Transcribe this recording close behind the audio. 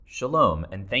Shalom,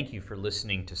 and thank you for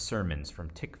listening to sermons from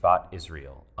Tikvat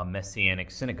Israel, a Messianic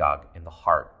synagogue in the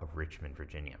heart of Richmond,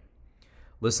 Virginia.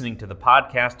 Listening to the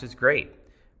podcast is great,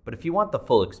 but if you want the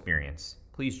full experience,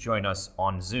 please join us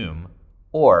on Zoom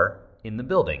or in the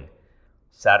building,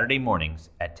 Saturday mornings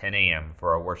at 10 a.m.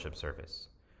 for our worship service.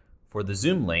 For the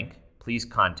Zoom link, please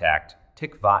contact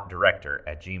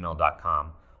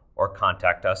tikvatdirector@gmail.com or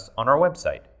contact us on our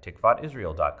website,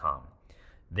 tikvatisrael.com.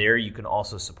 There you can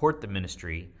also support the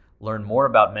ministry, learn more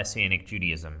about Messianic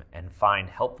Judaism, and find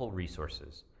helpful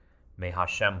resources. May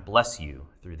Hashem bless you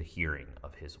through the hearing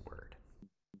of His word.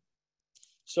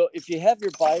 So if you have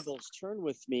your Bibles, turn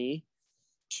with me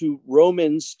to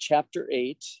Romans chapter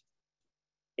 8,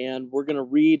 and we're going to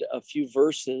read a few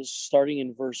verses starting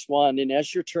in verse 1. And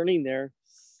as you're turning there,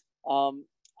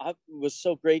 it was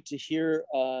so great to hear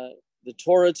the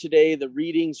Torah today, the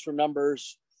readings from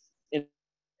Numbers, and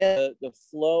the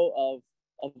flow of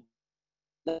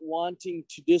wanting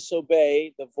to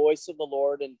disobey the voice of the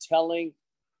Lord and telling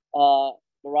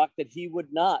Ruach that he would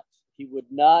not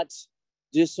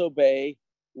disobey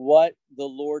what the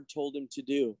Lord told him to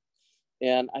do.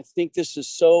 And I think this is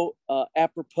so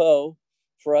apropos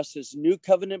for us as new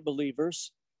covenant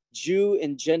believers, Jew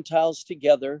and Gentiles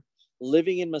together,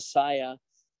 living in Messiah,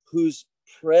 whose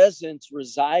presence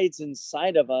resides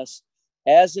inside of us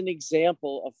as an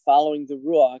example of following the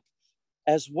Ruach,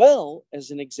 as well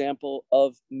as an example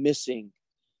of missing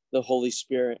the Holy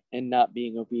Spirit and not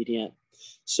being obedient.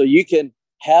 So you can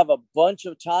have a bunch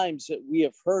of times that we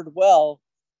have heard well,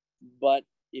 but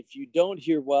if you don't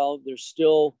hear well, there's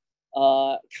still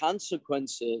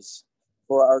consequences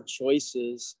for our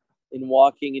choices in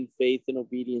walking in faith and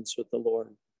obedience with the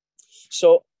Lord.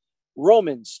 So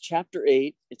Romans chapter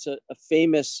 8, it's a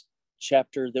famous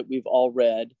chapter that we've all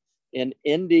read. And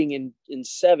ending in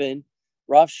 7,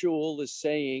 Rav Shaul is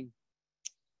saying,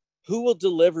 who will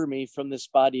deliver me from this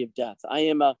body of death? I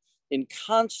am in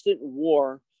constant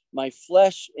war, my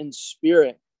flesh and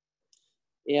spirit,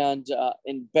 and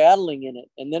battling in it.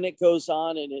 And then it goes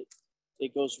on and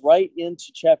it goes right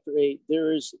into chapter 8.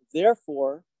 There is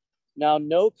therefore now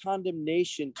no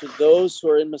condemnation to those who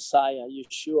are in Messiah,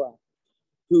 Yeshua,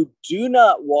 who do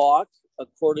not walk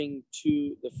according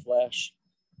to the flesh,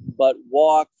 but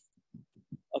walk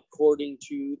according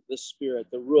to the Spirit,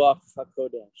 the Ruach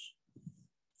HaKodesh.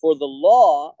 For the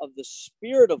law of the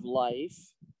Spirit of life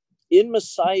in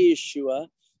Messiah Yeshua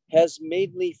has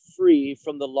made me free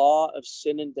from the law of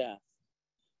sin and death.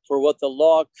 For what the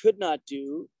law could not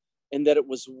do, and that it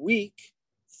was weak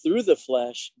through the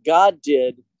flesh, God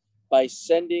did by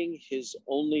sending his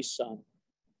only Son.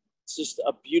 It's just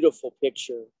a beautiful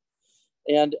picture.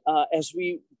 And as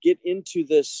we get into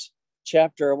this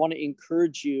chapter, I want to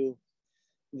encourage you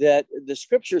that the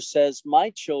scripture says, my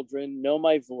children know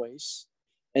my voice,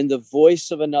 and the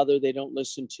voice of another they don't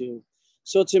listen to.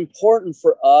 So it's important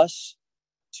for us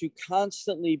to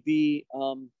constantly be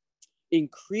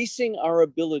increasing our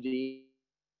ability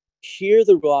to hear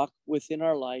the Ruach within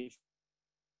our life,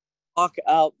 walk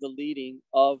out the leading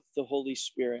of the Holy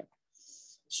Spirit.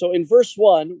 So in verse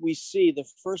 1, we see the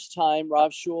first time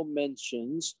Rav Shaul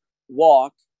mentions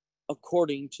walk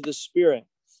according to the Spirit.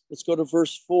 Let's go to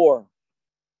verse 4.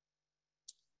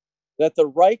 That the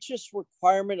righteous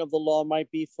requirement of the law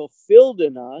might be fulfilled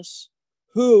in us,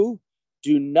 who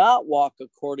do not walk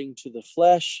according to the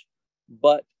flesh,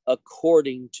 but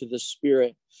according to the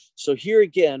Spirit. So here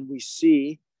again, we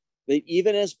see that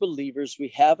even as believers, we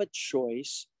have a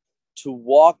choice to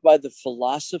walk by the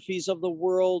philosophies of the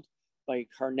world, by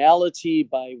carnality,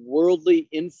 by worldly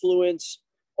influence,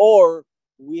 or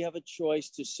we have a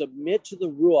choice to submit to the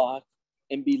Ruach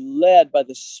and be led by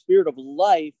the Spirit of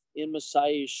life in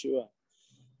Messiah Yeshua.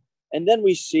 And then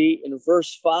we see in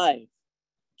verse 5,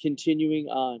 continuing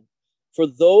on, for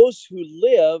those who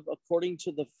live according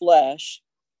to the flesh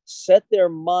set their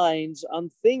minds on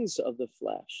things of the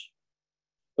flesh,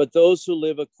 but those who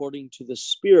live according to the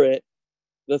Spirit,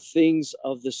 the things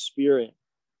of the Spirit.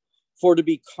 For to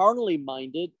be carnally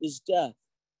minded is death,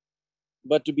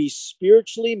 but to be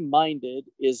spiritually minded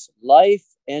is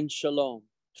life and shalom,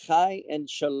 chai and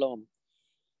shalom,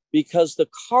 because the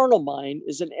carnal mind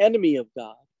is an enemy of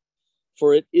God,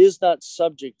 for it is not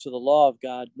subject to the law of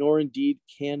God, nor indeed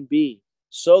can be.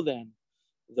 So then,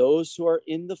 those who are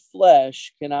in the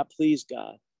flesh cannot please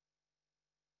God.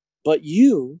 But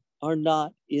you are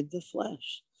not in the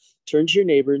flesh. Turn to your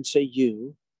neighbor and say,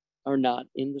 you are not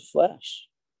in the flesh.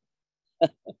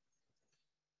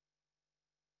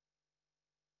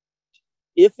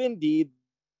 If indeed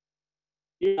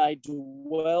I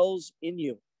dwells in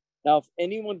you. Now, if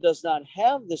anyone does not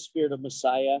have the Spirit of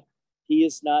Messiah, he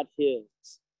is not his.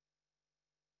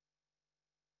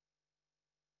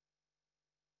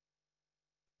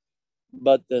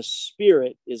 but the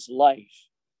Spirit is life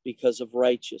because of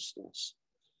righteousness.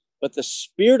 But the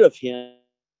Spirit of him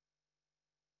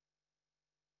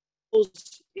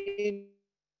in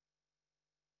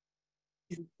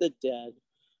the dead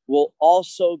will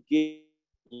also give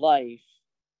life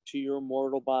to your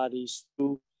mortal bodies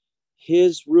through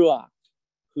his Ruach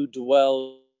who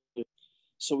dwells.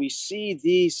 So we see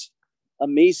these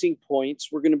amazing points.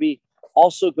 We're going to be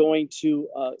also going to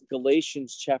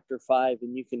Galatians chapter 5,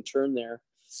 and you can turn there.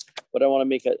 But I want to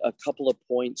make a couple of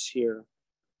points here.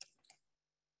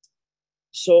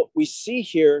 So we see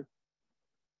here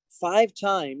 5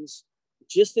 times,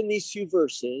 just in these few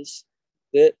verses,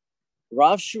 that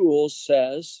Rav Shul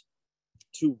says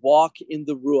to walk in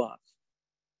the Ruach,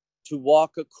 to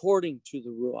walk according to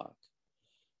the Ruach,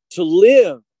 to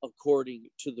live according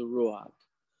to the Ruach,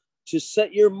 to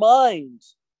set your mind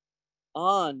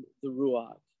on the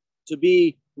Ruach, to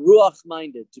be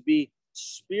Ruach-minded, to be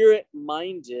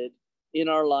Spirit-minded in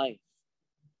our life.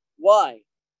 Why?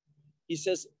 He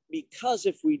says, because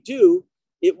if we do,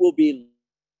 it will be.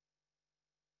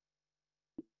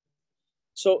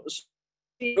 So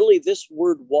really this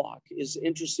word walk is an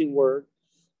interesting word.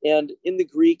 And in the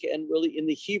Greek and really in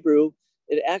the Hebrew,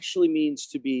 it actually means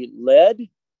to be led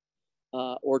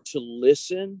or to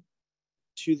listen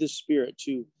to the Spirit,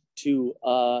 to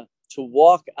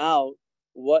walk out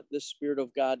what the Spirit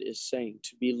of God is saying,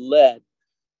 to be led,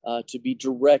 to be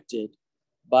directed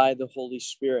by the Holy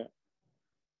Spirit.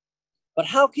 But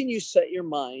how can you set your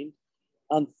mind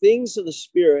on things of the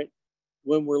Spirit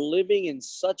when we're living in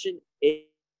such an age?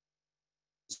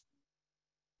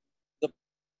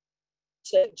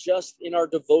 Just in our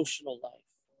devotional life.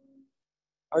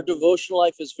 Our devotional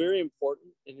life is very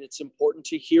important, and it's important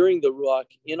to hearing the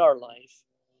Ruach in our life.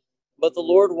 But the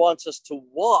Lord wants us to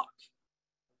walk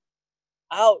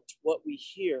out what we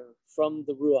hear from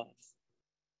the Ruach.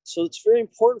 So it's very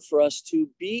important for us to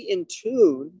be in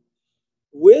tune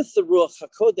with the Ruach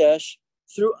HaKodesh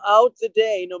throughout the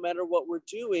day, no matter what we're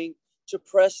doing, to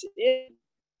press in.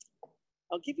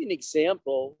 I'll give you an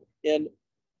example, and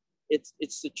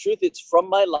it's the truth. It's from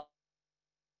my life.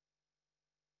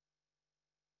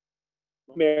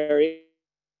 Married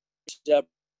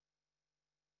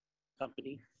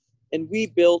company, and we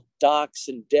built docks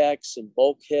and decks and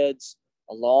bulkheads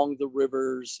along the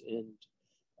rivers and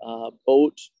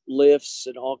boat lifts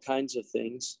and all kinds of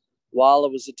things while I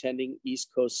was attending East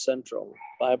Coast Central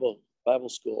Bible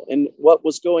School. And what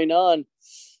was going on,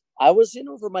 I was in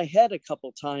over my head a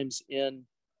couple times in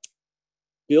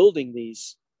building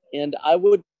these, and I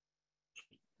would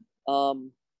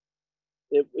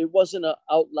it wasn't an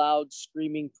out loud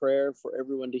screaming prayer for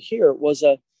everyone to hear. It was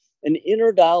an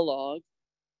inner dialogue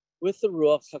with the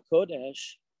Ruach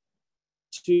HaKodesh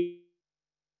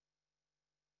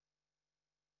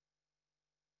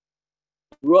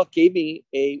Ruach gave me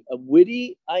a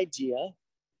witty idea,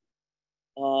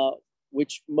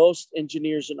 which most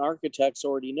engineers and architects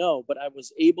already know, but I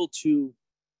was able to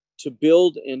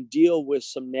build and deal with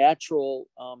some natural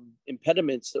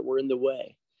impediments that were in the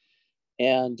way.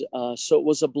 And so it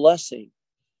was a blessing.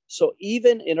 So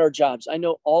even in our jobs, I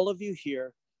know all of you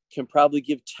here can probably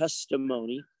give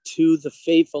testimony to the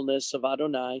faithfulness of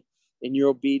Adonai and your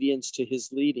obedience to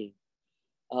his leading.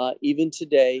 Even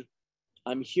today,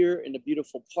 I'm here in a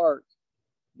beautiful park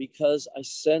because I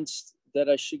sensed that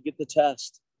I should get the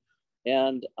test.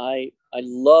 And I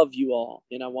love you all.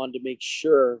 And I wanted to make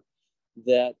sure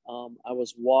that I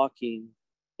was walking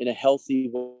in a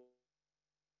healthy way.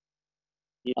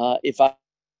 If I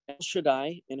should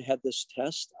I and had this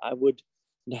test, I would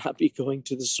not be going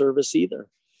to the service either.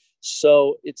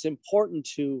 So it's important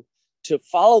to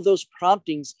follow those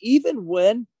promptings, even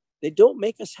when they don't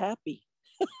make us happy.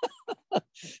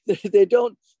 They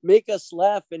don't make us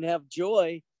laugh and have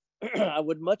joy. I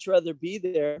would much rather be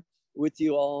there with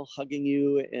you all, hugging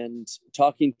you and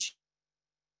talking to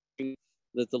you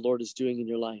that the Lord is doing in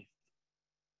your life.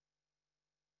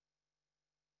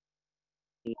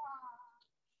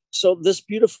 So this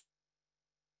beautiful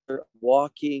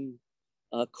walking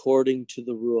according to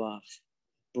the Ruach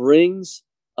brings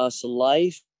us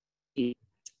life. I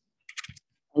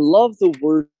love the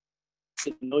word.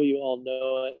 I know you all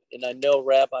know it, and I know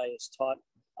Rabbi has taught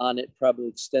on it probably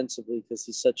extensively because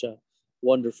he's such a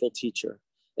wonderful teacher.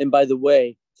 And by the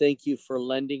way, thank you for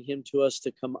lending him to us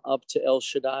to come up to El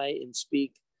Shaddai and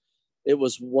speak. It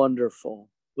was wonderful.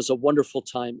 It was a wonderful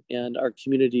time, and our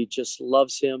community just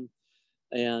loves him.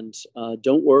 And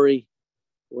don't worry,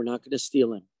 we're not going to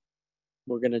steal him.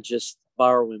 We're going to just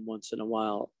borrow him once in a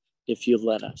while if you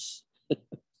let us.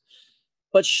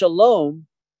 But shalom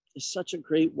is such a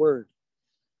great word.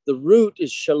 The root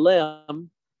is shalem,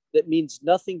 that means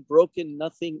nothing broken,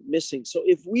 nothing missing. So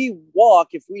if we walk,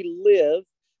 if we live,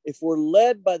 if we're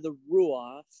led by the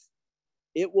Ruach,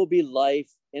 it will be life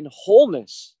and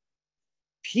wholeness,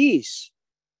 peace.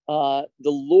 The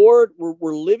Lord,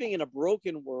 we're living in a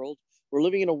broken world. We're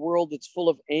living in a world that's full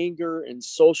of anger and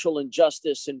social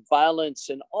injustice and violence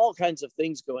and all kinds of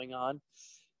things going on.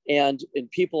 And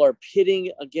people are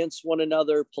pitting against one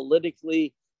another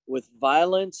politically with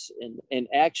violence and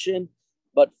action.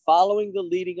 But following the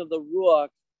leading of the Ruach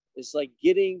is like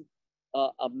getting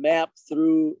a map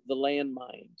through the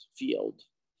landmine field.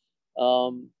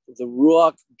 The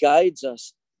Ruach guides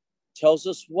us, tells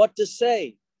us what to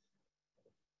say,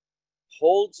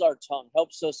 holds our tongue,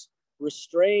 helps us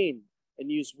restrain and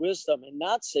use wisdom and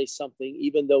not say something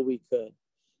even though we could.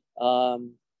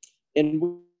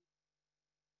 And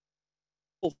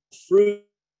fruit,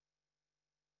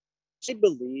 I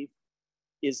believe,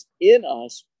 is in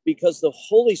us because the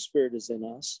Holy Spirit is in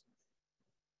us.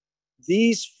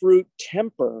 These fruit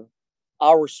temper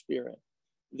our spirit.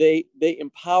 They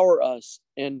empower us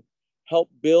and help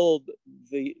build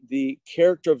the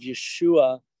character of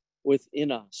Yeshua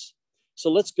within us. So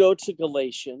let's go to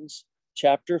Galatians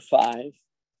chapter 5.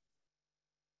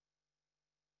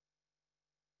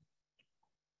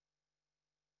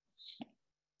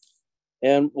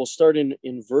 And we'll start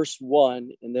in verse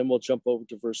 1, and then we'll jump over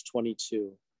to verse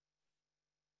 22.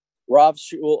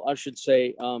 I should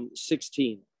say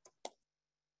 16.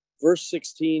 Verse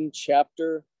 16,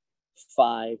 chapter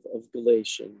 5 of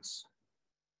Galatians.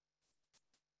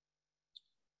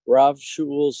 Rav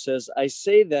Shaul says, I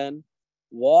say then,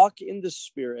 walk in the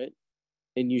Spirit,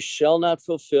 and you shall not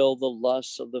fulfill the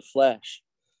lusts of the flesh.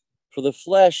 For the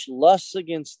flesh lusts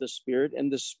against the Spirit,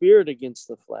 and the Spirit against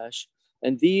the flesh,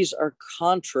 and these are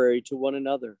contrary to one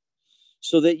another,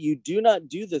 so that you do not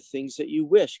do the things that you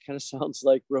wish. Kind of sounds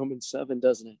like Romans 7,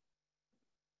 doesn't it?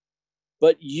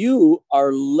 But you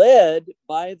are led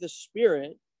by the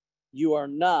Spirit. You are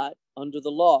not under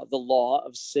the law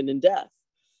of sin and death.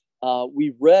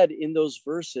 We read in those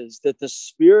verses that the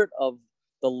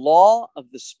law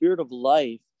of the Spirit of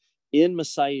life in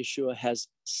Messiah Yeshua has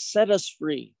set us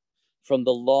free from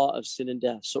the law of sin and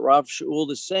death. So Rav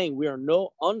Shaul is saying we are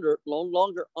no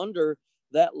longer under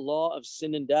that law of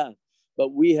sin and death,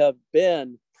 but we have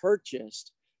been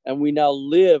purchased and we now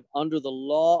live under the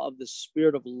law of the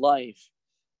Spirit of life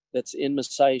that's in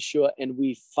Messiah Yeshua, and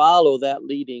we follow that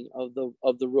leading of the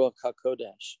Ruach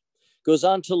HaKodesh. Goes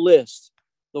on to list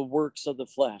the works of the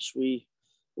flesh.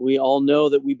 We all know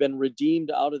that we've been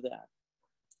redeemed out of that.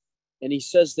 And he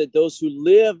says that those who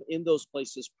live in those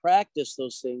places, practice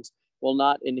those things, will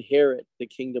not inherit the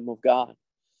kingdom of God.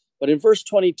 But in verse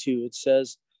 22, it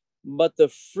says, but the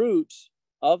fruit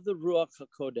of the Ruach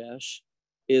HaKodesh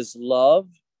is love,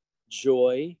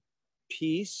 joy,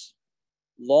 peace,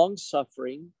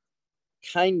 long-suffering,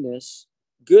 kindness,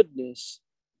 goodness,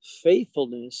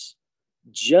 faithfulness,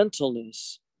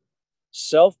 gentleness,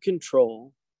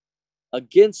 self-control.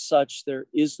 Against such there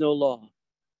is no law.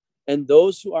 And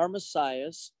those who are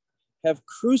Messiahs have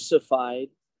crucified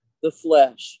the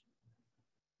flesh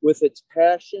with its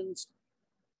passions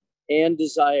and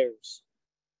desires.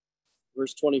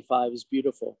 Verse 25 is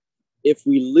beautiful. If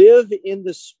we live in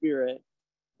the Spirit,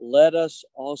 let us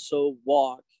also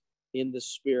walk in the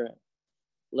Spirit.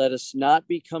 Let us not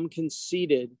become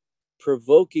conceited,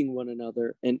 provoking one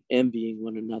another and envying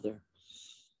one another.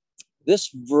 This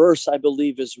verse, I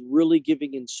believe, is really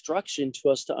giving instruction to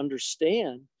us to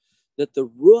understand that the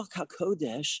Ruach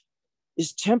HaKodesh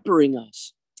is tempering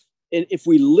us. And if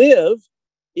we live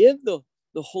in the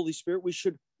Holy Spirit, we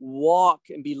should walk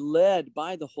and be led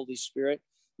by the Holy Spirit,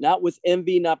 not with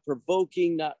envy, not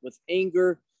provoking, not with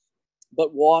anger,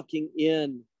 but walking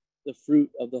in the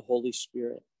fruit of the Holy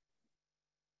Spirit.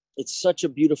 It's such a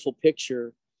beautiful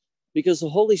picture because the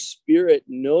Holy Spirit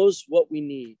knows what we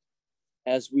need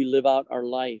as we live out our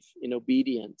life in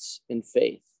obedience and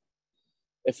faith.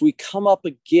 If we come up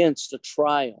against a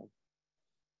trial,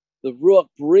 the Ruach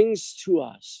brings to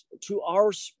us, to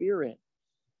our spirit,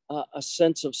 a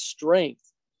sense of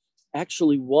strength.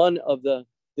 Actually, one of the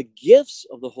gifts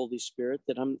of the Holy Spirit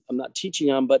that I'm not teaching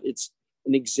on, but it's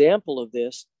an example of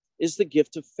this, is the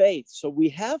gift of faith. So we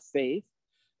have faith,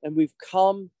 and we've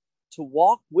come to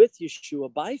walk with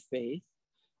Yeshua by faith,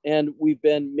 and we've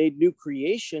been made new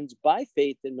creations by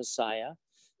faith in Messiah.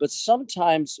 But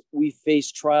sometimes we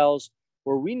face trials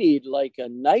where we need like a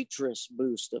nitrous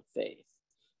boost of faith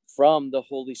from the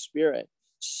Holy Spirit.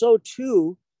 So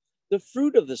too, the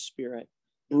fruit of the Spirit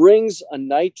brings a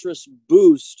nitrous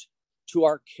boost to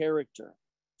our character.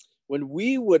 When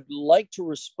we would like to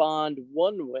respond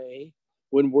one way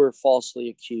when we're falsely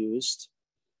accused,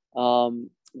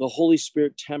 The Holy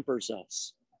Spirit tempers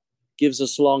us, gives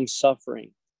us long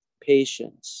suffering,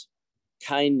 patience,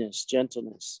 kindness,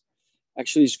 gentleness.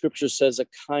 Actually, Scripture says a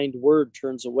kind word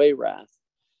turns away wrath.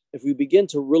 If we begin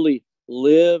to really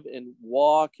live and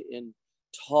walk and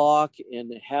talk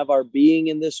and have our being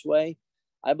in this way,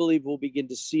 I believe we'll begin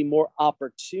to see more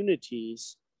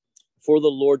opportunities for the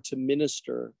Lord to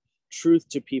minister truth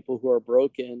to people who are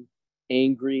broken,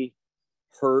 angry,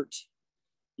 hurt.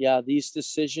 Yeah, these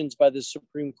decisions by the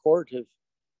Supreme Court have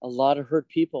a lot of hurt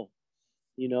people.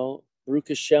 You know, Baruch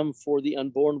Hashem, for the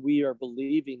unborn, we are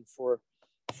believing for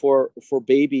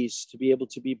babies to be able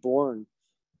to be born.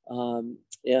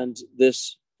 And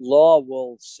this law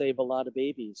will save a lot of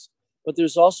babies. But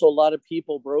there's also a lot of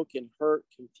people broken, hurt,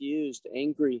 confused,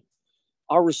 angry.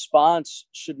 Our response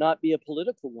should not be a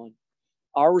political one.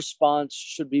 Our response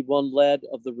should be one led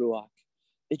of the Ruach.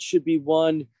 It should be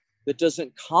one that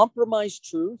doesn't compromise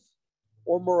truth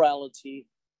or morality,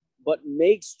 but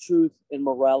makes truth and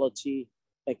morality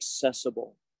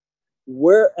accessible.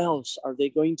 Where else are they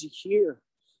going to hear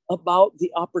about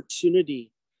the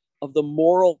opportunity of the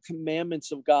moral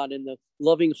commandments of God and the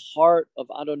loving heart of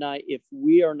Adonai if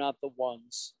we are not the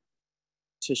ones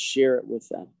to share it with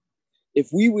them? If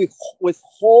we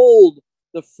withhold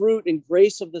the fruit and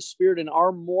grace of the Spirit and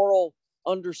our moral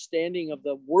understanding of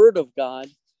the Word of God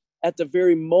at the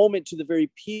very moment to the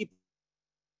very people,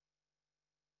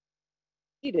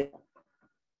 it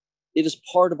is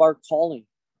part of our calling,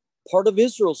 part of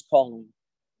Israel's calling,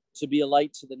 to be a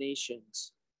light to the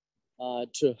nations,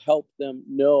 to help them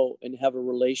know and have a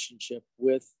relationship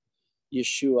with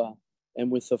Yeshua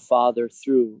and with the Father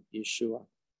through Yeshua.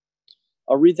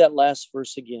 I'll read that last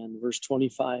verse again, verse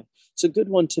 25. It's a good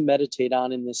one to meditate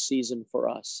on in this season for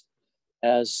us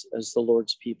as the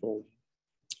Lord's people.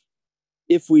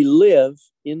 If we live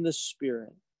in the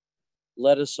Spirit,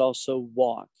 let us also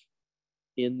walk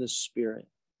in the Spirit.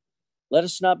 Let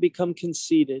us not become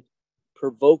conceited,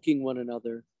 provoking one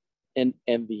another and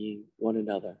envying one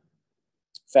another.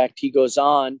 In fact, he goes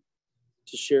on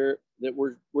to share that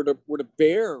we're to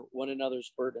bear one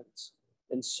another's burdens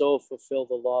and so fulfill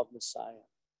the law of Messiah.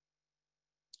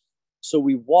 So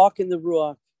we walk in the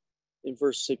Ruach in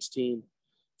verse 16.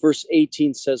 Verse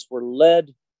 18 says we're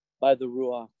led by the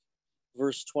Ruach.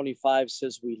 Verse 25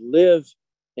 says we live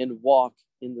and walk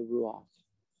in the Ruach.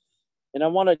 And I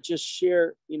want to just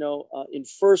share, in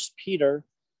 1 Peter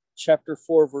chapter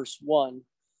 4, verse 1,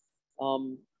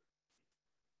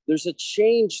 there's a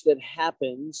change that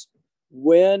happens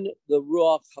when the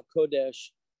Ruach HaKodesh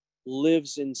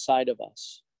lives inside of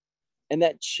us. And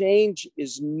that change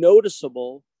is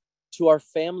noticeable to our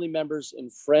family members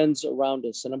and friends around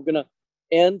us. And I'm going to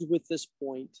end with this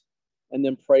point and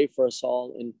then pray for us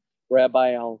all. And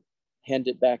Rabbi, I'll hand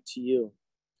it back to you.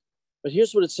 But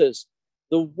here's what it says.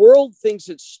 The world thinks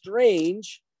it's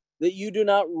strange that you do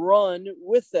not run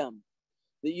with them,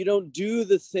 that you don't do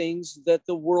the things that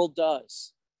the world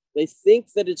does. They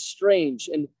think that it's strange.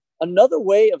 And another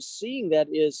way of seeing that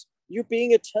is you're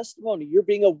being a testimony. You're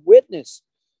being a witness.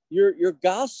 You're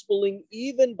gospeling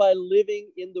even by living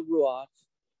in the Ruach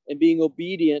and being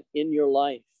obedient in your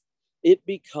life. It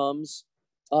becomes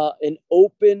an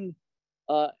open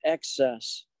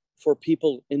access for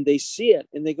people, and they see it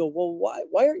and they go, well,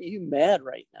 why aren't you mad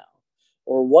right now?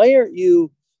 Or why aren't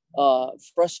you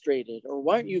frustrated? Or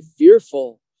why aren't you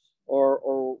fearful?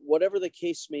 Or whatever the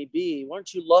case may be. Why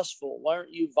aren't you lustful? Why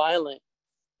aren't you violent?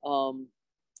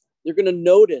 They're going to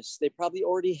notice. They probably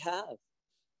already have.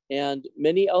 And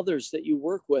many others that you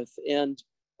work with. And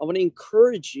I want to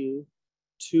encourage you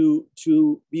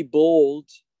to be bold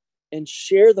and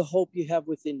share the hope you have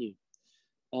within you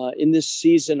in this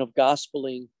season of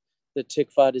gospeling that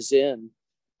Tikvat is in,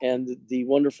 and the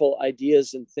wonderful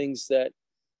ideas and things that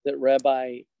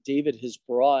Rabbi David has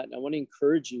brought. I want to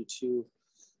encourage you to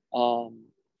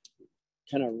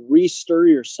kind of re-stir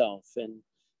yourself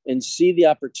and see the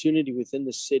opportunity within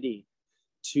the city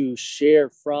to share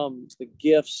from the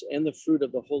gifts and the fruit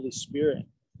of the Holy Spirit,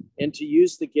 and to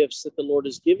use the gifts that the Lord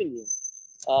has given you.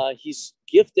 He's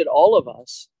gifted all of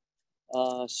us.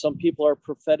 Some people are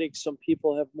prophetic. Some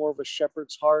people have more of a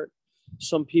shepherd's heart.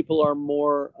 Some people are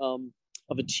more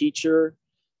of a teacher.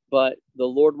 But the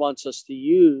Lord wants us to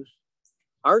use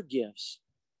our gifts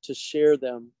to share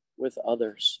them with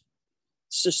others.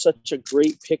 It's just such a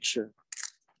great picture.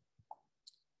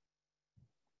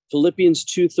 Philippians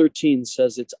 2:13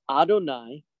 says it's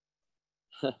Adonai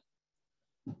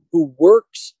who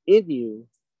works in you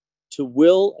to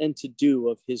will and to do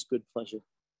of his good pleasure.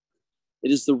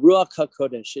 It is the Ruach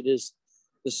HaKodesh. It is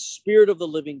the Spirit of the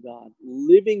living God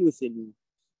living within you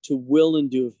to will and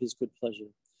do of his good pleasure.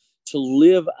 to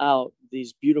live out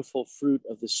these beautiful fruit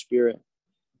of the Spirit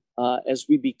as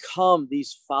we become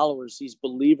these followers, these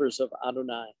believers of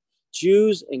Adonai,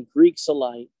 Jews and Greeks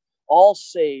alike, all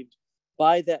saved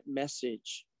by that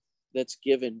message that's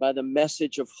given, by the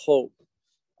message of hope.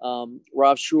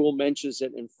 Rav Shmuel mentions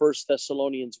it in 1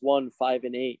 Thessalonians 1, 5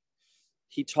 and 8.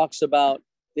 He talks about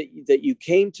that you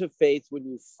came to faith when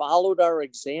you followed our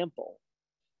example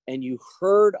and you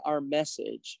heard our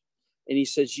message. And he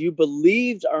says, you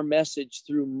believed our message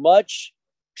through much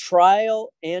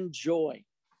trial and joy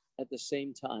at the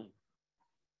same time.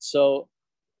 So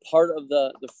part of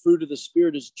the fruit of the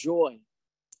Spirit is joy.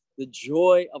 The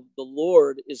joy of the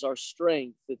Lord is our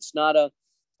strength. It's not a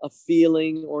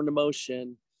feeling or an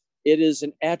emotion. It is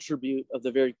an attribute of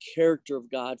the very character of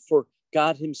God. For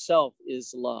God himself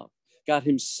is love. God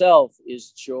himself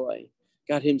is joy.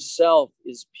 God himself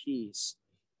is peace.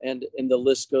 And the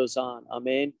list goes on.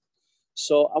 Amen.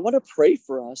 So I want to pray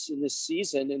for us in this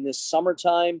season, in this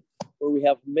summertime, where we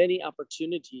have many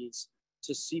opportunities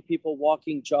to see people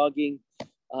walking, jogging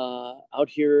out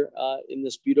here in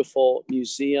this beautiful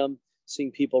museum,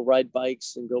 seeing people ride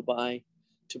bikes and go by,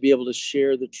 to be able to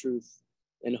share the truth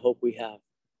and hope we have.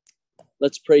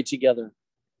 Let's pray together.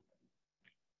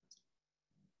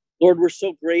 Lord, we're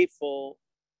so grateful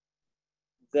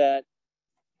that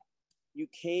you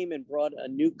came and brought a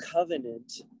new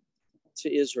covenant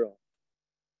to Israel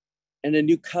and a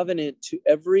new covenant to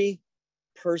every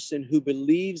person who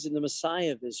believes in the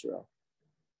Messiah of Israel.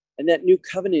 And that new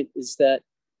covenant is that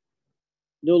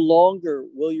no longer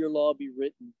will your law be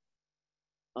written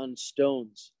on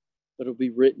stones, but it'll be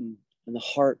written in the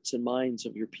hearts and minds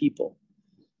of your people.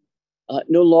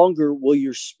 No longer will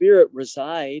your Spirit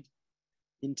reside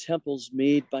in temples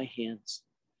made by hands,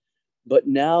 but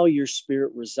now your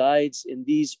Spirit resides in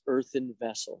these earthen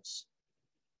vessels.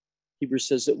 Hebrews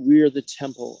says that we are the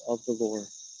temple of the Lord.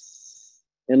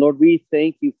 And Lord, we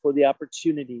thank you for the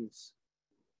opportunities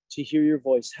to hear your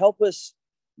voice. Help us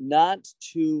not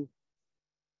to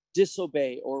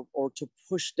disobey or to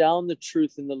push down the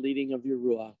truth in the leading of your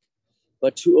Ruach,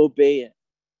 but to obey it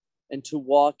and to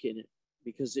walk in it,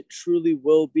 because it truly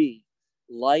will be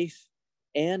life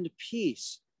and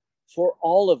peace for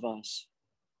all of us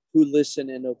who listen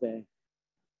and obey.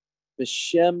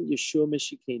 B'Shem Yeshua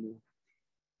Meshikenu.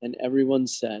 And everyone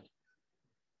said,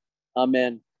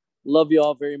 Amen. Love you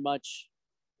all very much.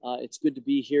 It's good to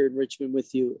be here in Richmond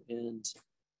with you. And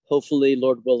hopefully,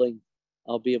 Lord willing,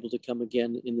 I'll be able to come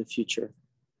again in the future.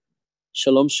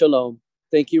 Shalom, shalom.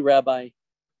 Thank you, Rabbi.